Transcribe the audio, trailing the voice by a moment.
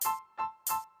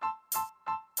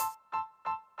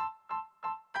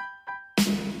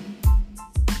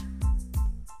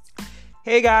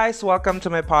Hey guys, welcome to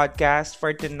my podcast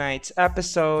for tonight's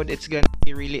episode. It's gonna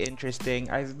be really interesting.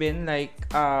 I've been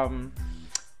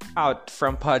out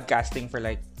from podcasting for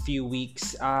like few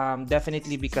weeks.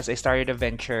 Definitely because I started a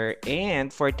venture, and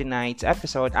for tonight's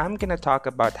episode, I'm gonna talk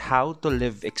about how to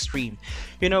live extreme.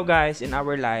 You know, guys, in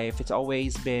our life, it's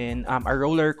always been a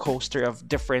roller coaster of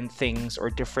different things or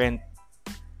different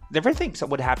things that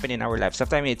would happen in our life.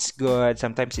 Sometimes it's good,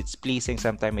 sometimes it's pleasing,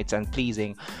 sometimes it's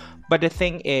unpleasing. But the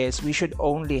thing is, we should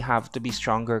only have to be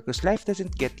stronger because life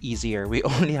doesn't get easier. We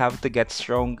only have to get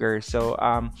stronger.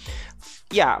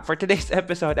 Yeah, for today's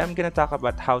episode, I'm gonna talk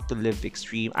about how to live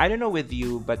extreme. I don't know with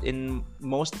you, but in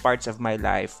most parts of my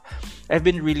life, I've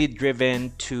been really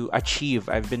driven to achieve.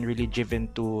 I've been really driven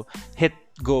to hit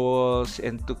goals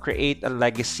and to create a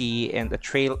legacy and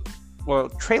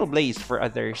trailblaze for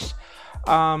others.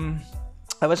 Um,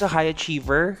 I was a high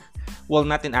achiever. Well,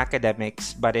 not in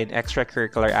academics, but in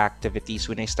extracurricular activities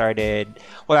when I started.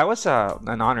 Well, I was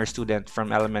an honor student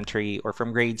from elementary or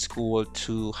from grade school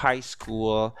to high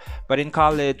school. But in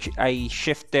college, I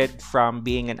shifted from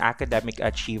being an academic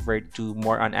achiever to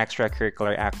more on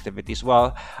extracurricular activities.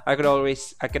 Well, I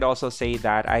could also say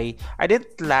that I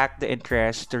didn't lack the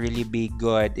interest to really be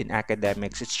good in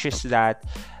academics. It's just that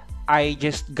I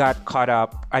just got caught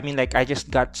up. I mean, like, I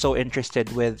just got so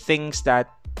interested with things that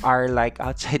are like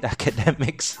outside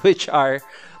academics, which are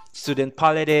student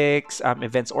politics,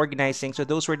 events organizing. So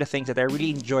those were the things that I really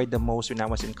enjoyed the most when I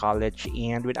was in college.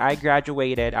 And when I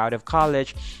graduated out of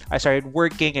college, I started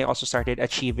working. I also started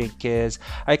achieving because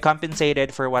I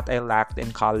compensated for what I lacked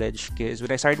in college. Because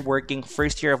when I started working,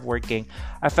 first year of working,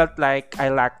 I felt like I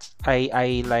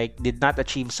like did not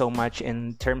achieve so much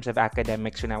in terms of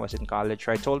academics when I was in college.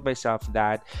 So I told myself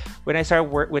that when I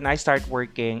start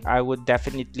working, I would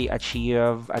definitely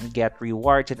achieve and get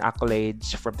rewards and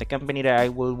accolades from the company that I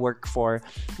will work for,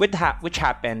 which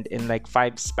happened in like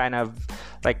 5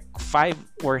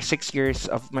 or 6 years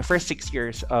of my first 6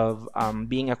 years of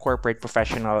being a corporate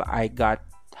professional. I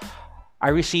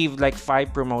received like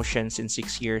 5 promotions in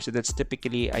 6 years, so that's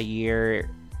typically a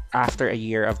year after a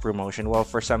year of promotion. Well,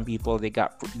 for some people, they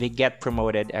get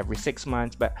promoted every 6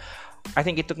 months, but I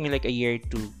think it took me like a year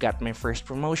to get my first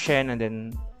promotion, and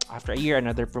then after a year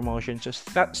another promotion. So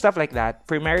stuff like that,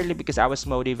 primarily because I was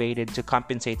motivated to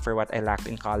compensate for what I lacked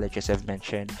in college, as I've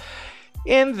mentioned.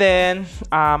 And then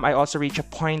I also reached a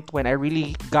point when I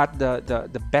really got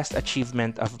the best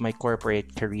achievement of my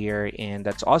corporate career, and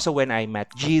that's also when I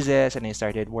met Jesus and I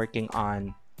started working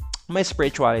on my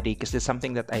spirituality, because it's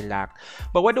something that I lack.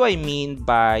 But what do I mean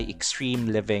by extreme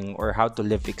living, or how to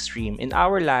live extreme? In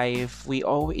our life,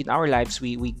 in our lives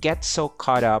we get so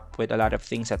caught up with a lot of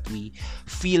things that we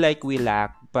feel like we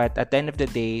lack. But at the end of the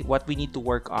day, what we need to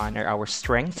work on are our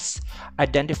strengths,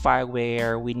 identify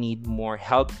where we need more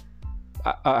help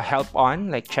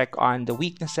on, like check on the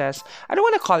weaknesses. I don't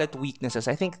want to call it weaknesses.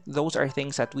 I think those are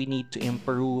things that we need to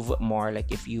improve more.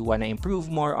 Like if you want to improve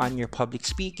more on your public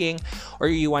speaking, or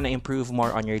you want to improve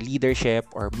more on your leadership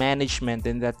or management,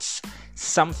 then that's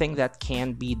something that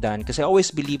can be done. Because I always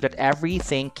believe that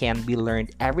everything can be learned.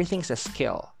 Everything's a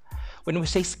skill. When we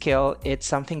say skill, it's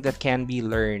something that can be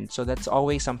learned. So that's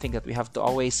always something that we have to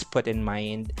always put in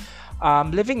mind.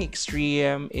 Living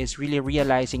extreme is really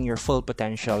realizing your full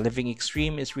potential. Living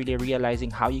extreme is really realizing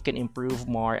how you can improve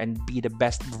more and be the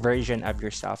best version of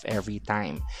yourself every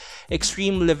time.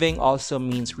 Extreme living also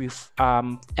means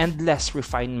endless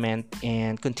refinement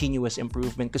and continuous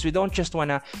improvement, because we don't just want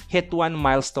to hit one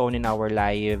milestone in our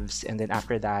lives and then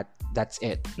after that, that's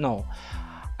it. No,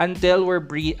 until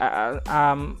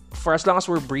for as long as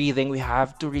we're breathing, we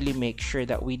have to really make sure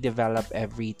that we develop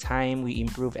every time, we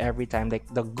improve every time.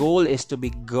 Like, the goal is to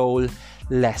be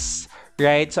goal-less,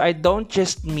 right? So I don't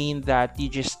just mean that you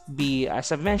just be,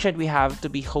 as I've mentioned, we have to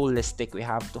be holistic. We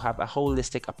have to have a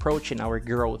holistic approach in our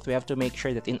growth. We have to make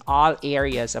sure that in all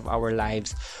areas of our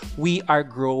lives, we are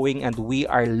growing and we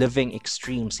are living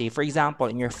extreme. Say, for example,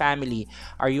 in your family,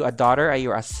 are you a daughter? Are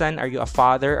you a son? Are you a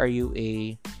father? Are you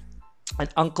an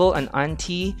uncle, an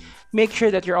auntie? Make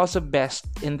sure that you're also best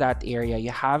in that area.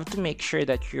 You have to make sure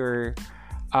that your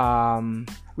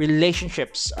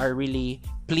relationships are really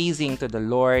pleasing to the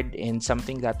Lord, and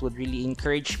something that would really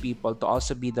encourage people to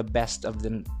also be the best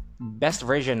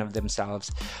version of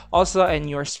themselves. Also, in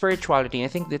your spirituality, I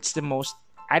think that's the most,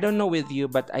 I don't know with you,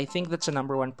 but I think that's the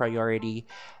number one priority.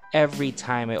 Every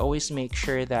time I always make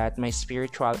sure that my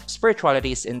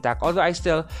spirituality is intact. Although I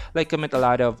still like commit a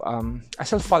lot of I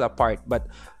still fall apart, but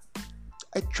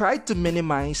I try to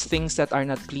minimize things that are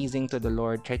not pleasing to the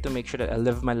Lord. Try to make sure that I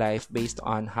live my life based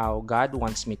on how God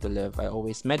wants me to live. I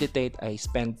always meditate. I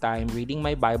spend time reading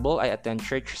my Bible. I attend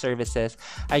church services.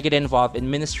 I get involved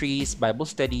in ministries, Bible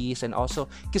studies, and also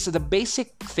because the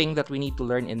basic thing that we need to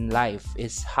learn in life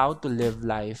is how to live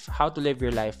life, how to live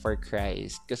your life for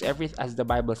Christ. Because as the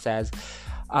Bible says,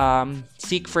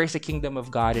 seek first the kingdom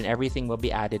of God and everything will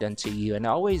be added unto you. And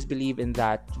I always believe in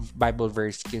that Bible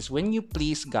verse because when you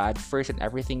please God first and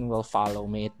everything will follow,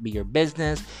 may it be your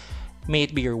business, may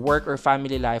it be your work or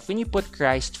family life. When you put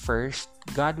Christ first,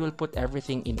 God will put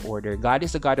everything in order. God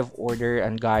is the God of order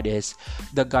and God is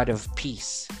the God of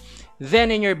peace.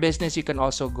 Then in your business, you can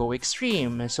also go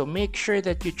extreme. So make sure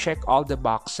that you check all the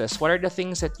boxes. What are the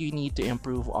things that you need to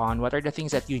improve on? What are the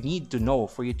things that you need to know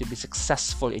for you to be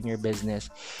successful in your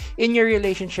business? In your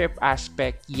relationship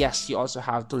aspect, yes, you also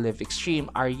have to live extreme.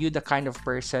 Are you the kind of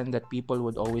person that people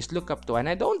would always look up to? And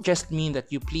I don't just mean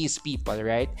that you please people,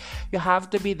 right? You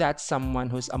have to be that someone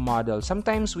who's a model.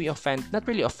 Sometimes we offend, not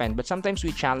really offend, but sometimes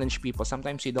we challenge people.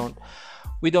 Sometimes we don't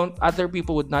other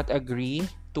people would not agree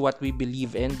to what we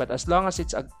believe in, but as long as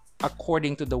it's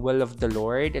according to the will of the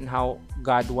Lord and how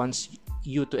God wants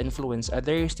you to influence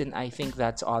others, then I think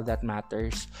that's all that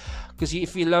matters. Because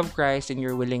if you love Christ and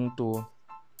you're willing to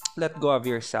let go of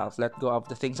yourself, let go of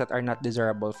the things that are not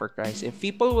desirable for Christ, if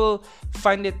people will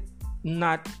find it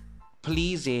not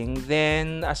pleasing,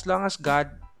 then as long as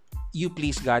you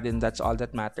please God, and that's all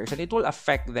that matters, and it will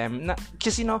affect them.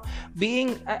 Because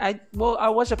being I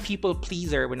was a people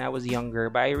pleaser when I was younger,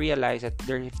 but I realized that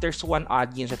if there's one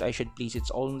audience that I should please,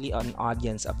 it's only an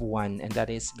audience of one, and that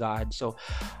is God. So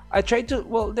I tried to.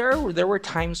 Well, there were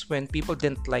times when people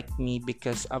didn't like me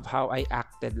because of how I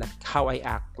acted, like how I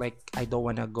act. Like I don't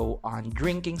wanna go on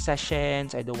drinking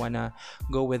sessions. I don't wanna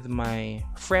go with my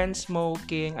friends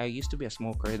smoking. I used to be a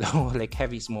smoker though, like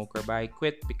heavy smoker, but I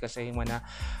quit because I wanna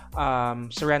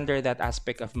surrender that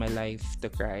aspect of my life to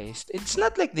Christ. It's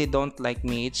not like they don't like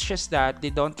me. It's just that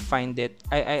they don't find it.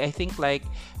 I think like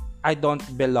I don't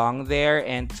belong there,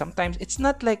 and sometimes it's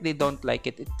not like they don't like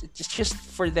it. It's just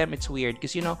for them it's weird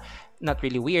because not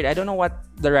really weird. I don't know what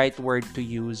the right word to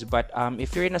use, but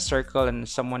if you're in a circle and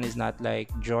someone is not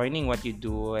like joining what you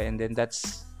do, and then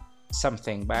that's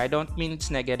something. But I don't mean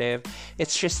it's negative.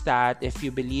 It's just that if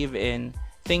you believe in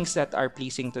things that are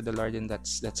pleasing to the Lord, and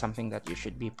that's something that you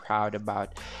should be proud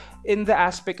about. In the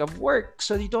aspect of work,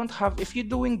 so you don't have, if you're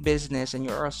doing business and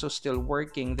you're also still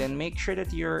working, then make sure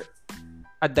that you're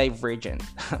a divergent.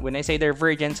 When I say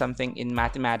divergent, something in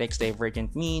mathematics,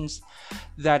 divergent means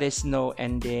that is no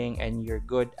ending and you're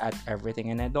good at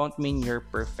everything. And I don't mean you're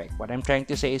perfect. What I'm trying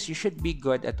to say is you should be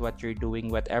good at what you're doing,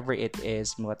 whatever it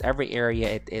is, whatever area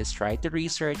it is. Try to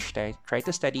research, try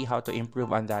to study how to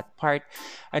improve on that part,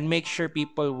 and make sure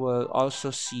people will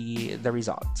also see the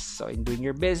results. So in doing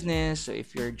your business,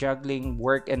 if you're juggling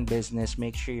work and business,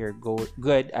 make sure you're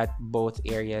good at both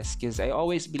areas, because I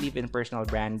always believe in personal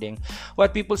branding.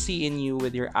 What people see in you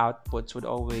with your outputs would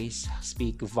always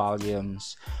speak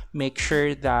volumes. Make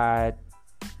sure that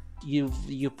you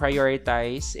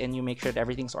prioritize and you make sure that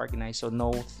everything's organized, so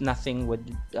nothing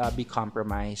would be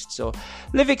compromised. So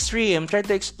live extreme. Try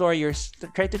to explore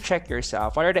try to check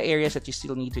yourself. What are the areas that you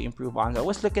still need to improve on? I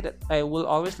will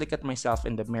always look at myself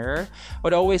in the mirror. I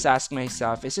would always ask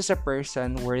myself, is this a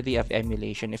person worthy of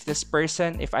emulation?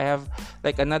 If I have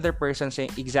like another person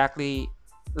saying exactly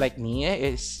like me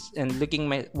is, and let's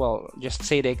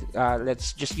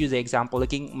just use the example,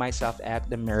 looking myself at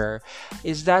the mirror,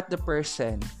 is that the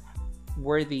person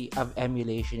worthy of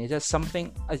emulation? Is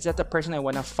that the person I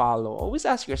want to follow? Always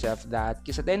ask yourself that,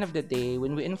 because at the end of the day,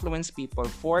 when we influence people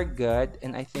for good,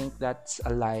 and I think that's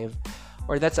a life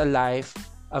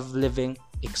of living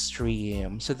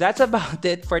extreme. So that's about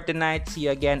it for tonight. See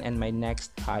you again in my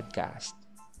next podcast.